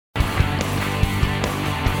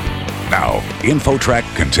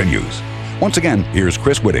InfoTrack continues. Once again, here's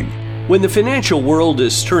Chris Whitting. When the financial world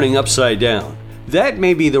is turning upside down, that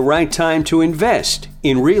may be the right time to invest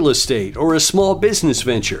in real estate or a small business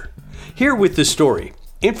venture. Here with the story,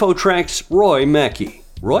 InfoTrack's Roy Mackey.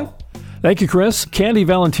 Roy? Thank you, Chris. Candy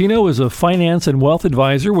Valentino is a finance and wealth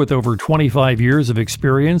advisor with over 25 years of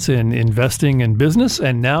experience in investing and business,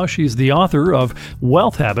 and now she's the author of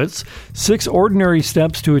Wealth Habits: 6 Ordinary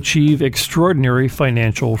Steps to Achieve Extraordinary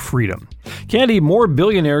Financial Freedom. Candy, more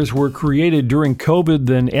billionaires were created during COVID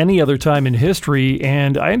than any other time in history,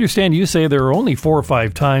 and I understand you say there are only 4 or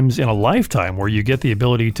 5 times in a lifetime where you get the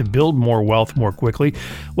ability to build more wealth more quickly.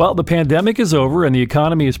 Well, the pandemic is over and the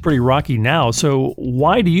economy is pretty rocky now, so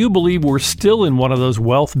why do you believe we're still in one of those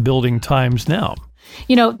wealth-building times now?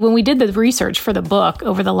 You know, when we did the research for the book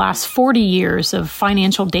over the last 40 years of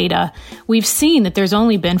financial data, we've seen that there's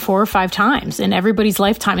only been 4 or 5 times in everybody's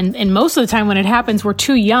lifetime. And most of the time when it happens, we're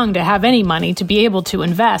too young to have any money to be able to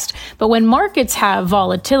invest. But when markets have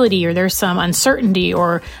volatility or there's some uncertainty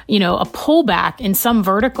or, a pullback in some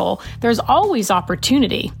vertical, there's always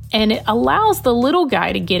opportunity. And it allows the little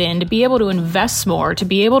guy to get in, to be able to invest more, to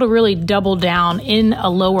be able to really double down in a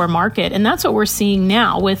lower market. And that's what we're seeing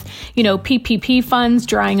now with, PPP funds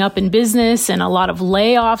drying up in business and a lot of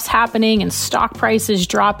layoffs happening and stock prices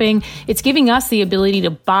dropping. It's giving us the ability to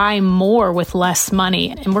buy more with less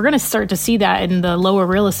money. And we're going to start to see that in the lower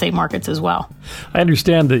real estate markets as well. I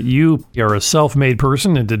understand that you are a self-made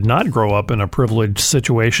person and did not grow up in a privileged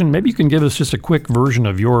situation. Maybe you can give us just a quick version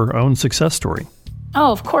of your own success story.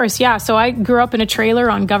 Oh, of course. Yeah. So I grew up in a trailer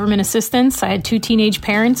on government assistance. I had 2 teenage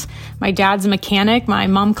parents. My dad's a mechanic. My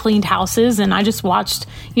mom cleaned houses. And I just watched,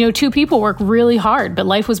 2 people work really hard. But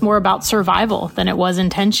life was more about survival than it was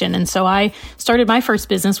intention. And so I started my first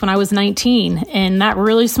business when I was 19 in that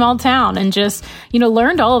really small town and just,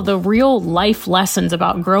 learned all of the real life lessons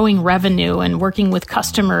about growing revenue and working with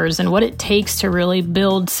customers and what it takes to really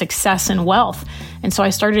build success and wealth. And so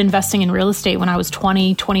I started investing in real estate when I was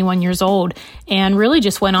 20, 21 years old, and really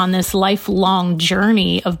just went on this lifelong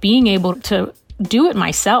journey of being able to do it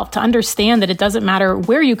myself, to understand that it doesn't matter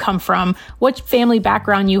where you come from, what family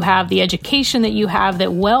background you have, the education that you have,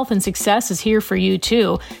 that wealth and success is here for you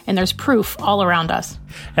too. And there's proof all around us.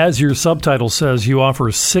 As your subtitle says, you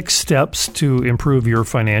offer 6 steps to improve your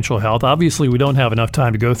financial health. Obviously, we don't have enough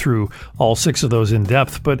time to go through all 6 of those in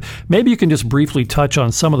depth, but maybe you can just briefly touch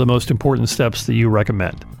on some of the most important steps that you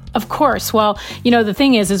recommend. Of course. Well, the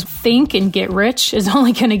thing is think and get rich is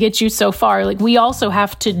only going to get you so far. Like, we also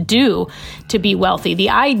have to do to be wealthy. The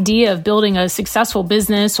idea of building a successful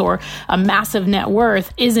business or a massive net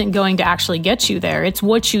worth isn't going to actually get you there. It's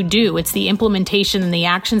what you do. It's the implementation and the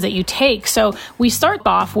actions that you take. So we start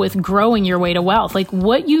off with growing your way to wealth, like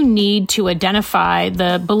what you need to identify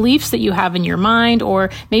the beliefs that you have in your mind, or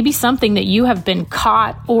maybe something that you have been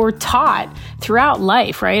caught or taught throughout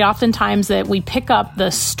life, right? Oftentimes that we pick up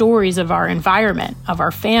the stories of our environment, of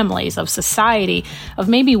our families, of society, of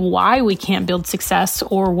maybe why we can't build success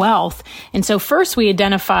or wealth. And so first we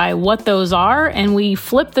identify what those are, and we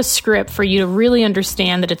flip the script for you to really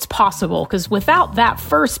understand that it's possible. Because without that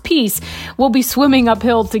first piece, we'll be swimming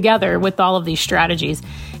uphill together with all of these strategies.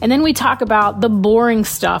 And then we talk about the boring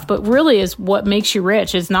stuff, but really is what makes you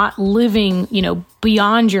rich is not living,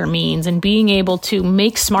 beyond your means and being able to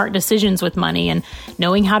make smart decisions with money and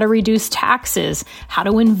knowing how to reduce taxes, how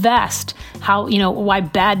to invest, why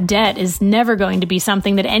bad debt is never going to be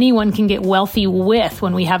something that anyone can get wealthy with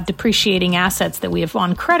when we have depreciating assets that we have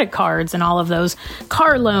on credit cards and all of those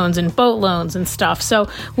car loans and boat loans and stuff. So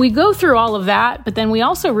we go through all of that, but then we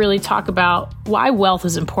also really talk about why wealth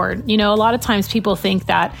is important. A lot of times people think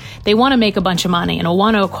that they want to make a bunch of money and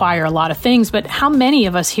want to acquire a lot of things, but how many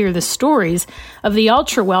of us hear the stories of the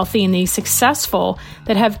ultra wealthy and the successful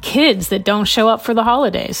that have kids that don't show up for the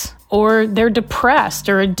holidays, or they're depressed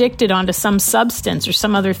or addicted onto some substance or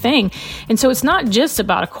some other thing? And so it's not just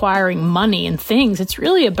about acquiring money and things. It's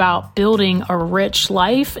really about building a rich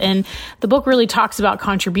life. And the book really talks about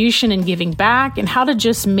contribution and giving back and how to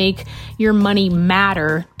just make your money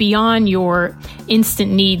matter beyond your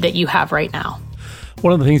instant need that you have right now.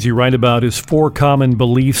 One of the things you write about is 4 common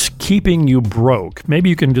beliefs keeping you broke. Maybe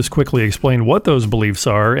you can just quickly explain what those beliefs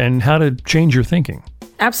are and how to change your thinking.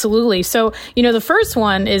 Absolutely. So, the first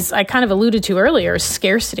one is, I kind of alluded to earlier,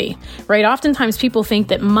 scarcity, right? Oftentimes people think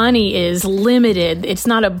that money is limited, it's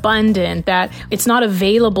not abundant, that it's not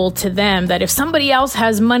available to them, that if somebody else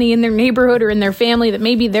has money in their neighborhood or in their family, that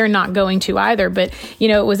maybe they're not going to either. But,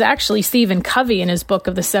 it was actually Stephen Covey in his book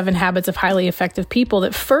of The 7 Habits of Highly Effective People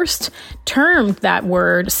that first termed that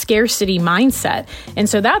word scarcity mindset. And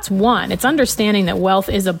so that's one. It's understanding that wealth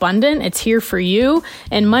is abundant, it's here for you,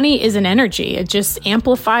 and money is an energy. It just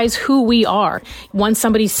amplifies who we are. Once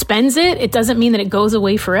somebody spends it, it doesn't mean that it goes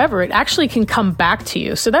away forever. It actually can come back to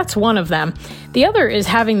you. So that's one of them. The other is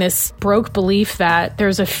having this broke belief that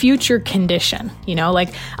there's a future condition,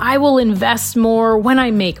 like I will invest more when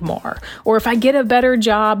I make more, or if I get a better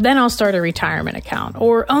job, then I'll start a retirement account,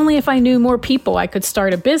 or only if I knew more people, I could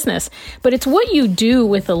start a business. But it's what you do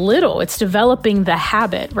with a little. It's developing the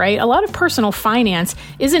habit, right? A lot of personal finance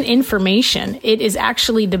isn't information. It is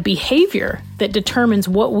actually the behavior that determines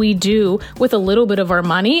what we do with a little bit of our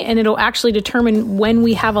money, and it'll actually determine when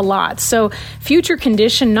we have a lot. So future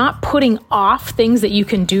condition, not putting off things that you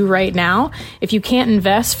can do right now. If you can't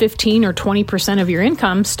invest 15 or 20% of your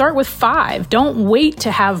income, start with 5. Don't wait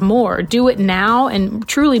to have more. Do it now and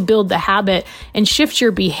truly build the habit and shift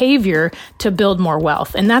your behavior to build more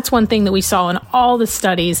wealth. And that's one thing that we saw in all the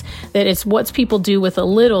studies, that it's what people do with a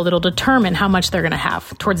little that'll determine how much they're going to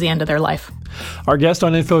have towards the end of their life. Our guest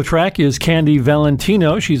on InfoTrack is Candy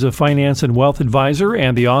Valentino. She's a finance and wealth advisor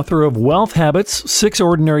and the author of Wealth Habits, 6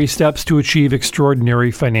 Ordinary Steps to Achieve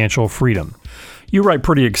Extraordinary Financial Freedom. You write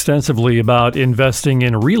pretty extensively about investing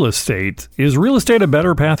in real estate. Is real estate a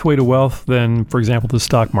better pathway to wealth than, for example, the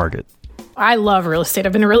stock market? I love real estate.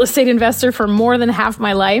 I've been a real estate investor for more than half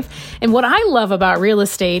my life. And what I love about real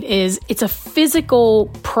estate is it's a physical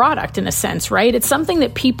product in a sense, right? It's something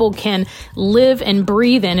that people can live and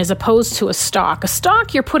breathe in as opposed to a stock. A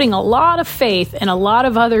stock, you're putting a lot of faith in a lot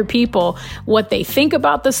of other people, what they think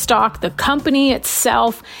about the stock, the company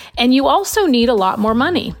itself, and you also need a lot more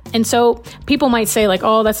money. And so people might say like,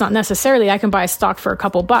 oh, that's not necessarily, I can buy a stock for a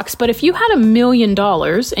couple bucks. But if you had $1 million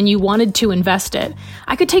and you wanted to invest it,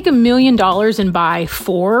 I could take $1 million and buy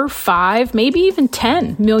 4, 5, maybe even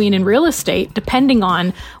 10 million in real estate, depending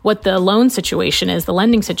on what the loan situation is, the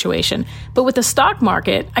lending situation. But with the stock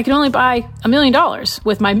market, I can only buy $1 million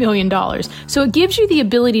with my $1 million. So it gives you the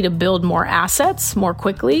ability to build more assets more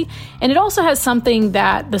quickly. And it also has something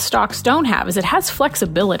that the stocks don't have, is it has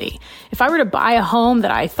flexibility. If I were to buy a home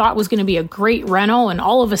that I thought was going to be a great rental and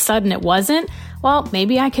all of a sudden it wasn't, well,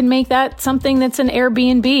 maybe I can make that something that's an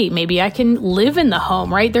Airbnb. Maybe I can live in the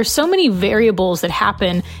home, right? There's so many variables that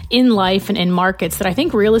happen in life and in markets that I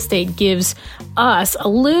think real estate gives us a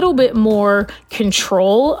little bit more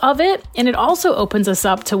control of it. And it also opens us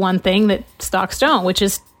up to one thing that stocks don't, which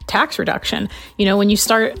is tax reduction. When you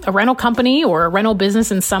start a rental company or a rental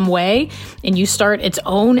business in some way and you start its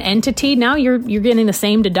own entity, now you're getting the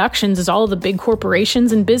same deductions as all of the big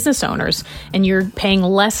corporations and business owners, and you're paying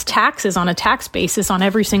less taxes on a tax basis on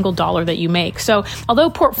every single dollar that you make. So although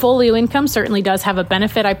portfolio income certainly does have a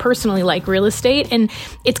benefit, I personally like real estate, and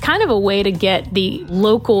it's kind of a way to get the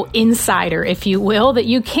local insider, if you will, that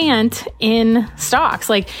you can't in stocks.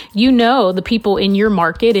 Like, the people in your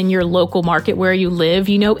market, in your local market where you live,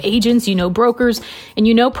 agents, brokers,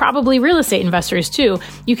 and probably real estate investors too.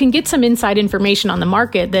 You can get some inside information on the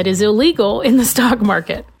market that is illegal in the stock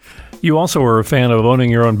market. You also are a fan of owning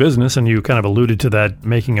your own business, and you kind of alluded to that,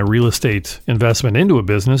 making a real estate investment into a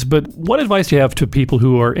business. But what advice do you have to people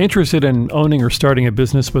who are interested in owning or starting a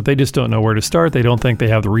business, but they just don't know where to start? They don't think they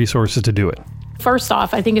have the resources to do it. First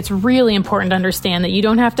off, I think it's really important to understand that you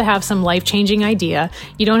don't have to have some life-changing idea.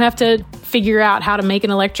 You don't have to figure out how to make an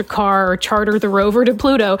electric car or charter the rover to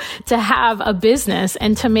Pluto to have a business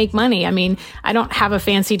and to make money. I mean, I don't have a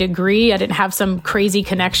fancy degree. I didn't have some crazy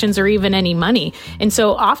connections or even any money. And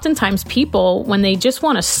so oftentimes people, when they just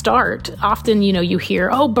want to start, often, you hear,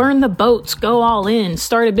 oh, burn the boats, go all in,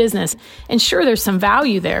 start a business. And sure, there's some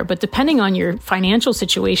value there, but depending on your financial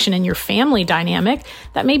situation and your family dynamic,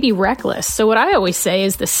 that may be reckless. So what I always say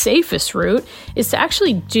is the safest route is to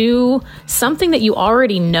actually do something that you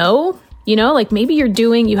already know. Like maybe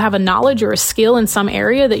you have a knowledge or a skill in some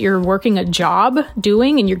area that you're working a job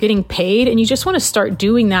doing and you're getting paid, and you just want to start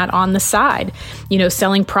doing that on the side,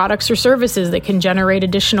 selling products or services that can generate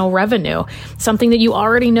additional revenue, something that you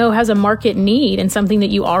already know has a market need and something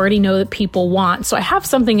that you already know that people want. So I have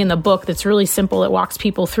something in the book that's really simple. It walks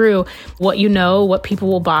people through what what people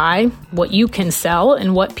will buy, what you can sell,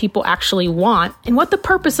 and what people actually want, and what the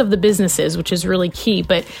purpose of the business is, which is really key.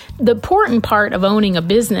 But the important part of owning a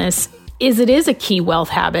business is it is a key wealth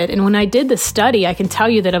habit. And when I did the study, I can tell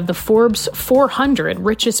you that of the Forbes 400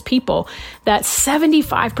 richest people, that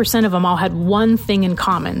 75% of them all had one thing in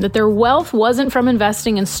common, that their wealth wasn't from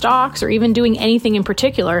investing in stocks or even doing anything in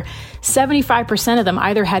particular. 75% of them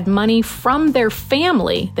either had money from their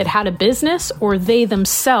family that had a business or they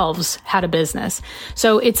themselves had a business.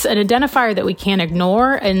 So it's an identifier that we can't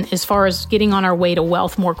ignore, and as far as getting on our way to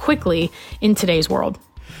wealth more quickly in today's world.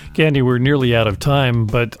 Candy, we're nearly out of time,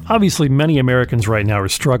 but obviously many Americans right now are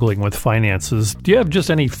struggling with finances. Do you have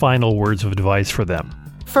just any final words of advice for them?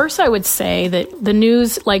 First, I would say that the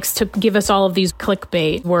news likes to give us all of these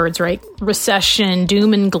clickbait words, right? Recession,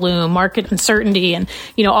 doom and gloom, market uncertainty, and,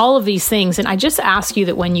 all of these things. And I just ask you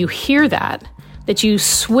that when you hear that you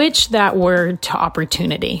switch that word to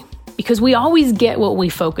opportunity. Because we always get what we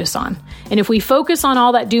focus on. And if we focus on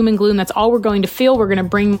all that doom and gloom, that's all we're going to feel. We're going to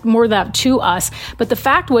bring more of that to us. But the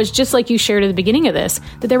fact was, just like you shared at the beginning of this,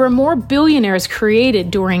 that there were more billionaires created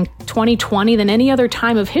during 2020 than any other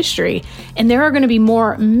time of history. And there are going to be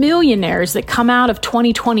more millionaires that come out of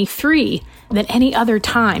 2023 than any other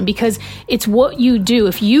time, because it's what you do.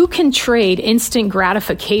 If you can trade instant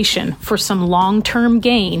gratification for some long-term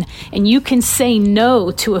gain, and you can say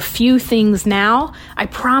no to a few things now, I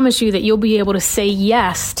promise you that you'll be able to say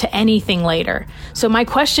yes to anything later. So my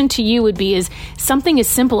question to you would be is something as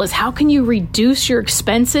simple as, how can you reduce your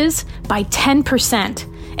expenses by 10%?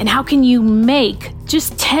 And how can you make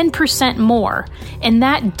just 10% more? And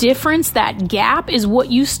that difference, that gap, is what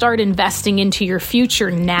you start investing into your future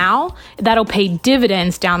now. That'll pay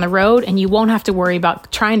dividends down the road, and you won't have to worry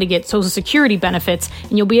about trying to get Social Security benefits,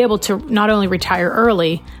 and you'll be able to not only retire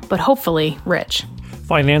early, but hopefully rich.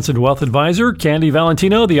 Finance and wealth advisor Candy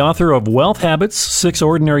Valentino, the author of Wealth Habits, 6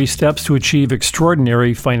 Ordinary Steps to Achieve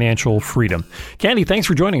Extraordinary Financial Freedom. Candy, thanks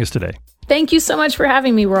for joining us today. Thank you so much for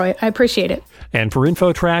having me, Roy. I appreciate it. And for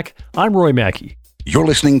InfoTrack, I'm Roy Mackey. You're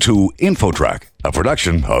listening to InfoTrack, a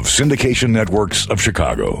production of Syndication Networks of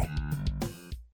Chicago.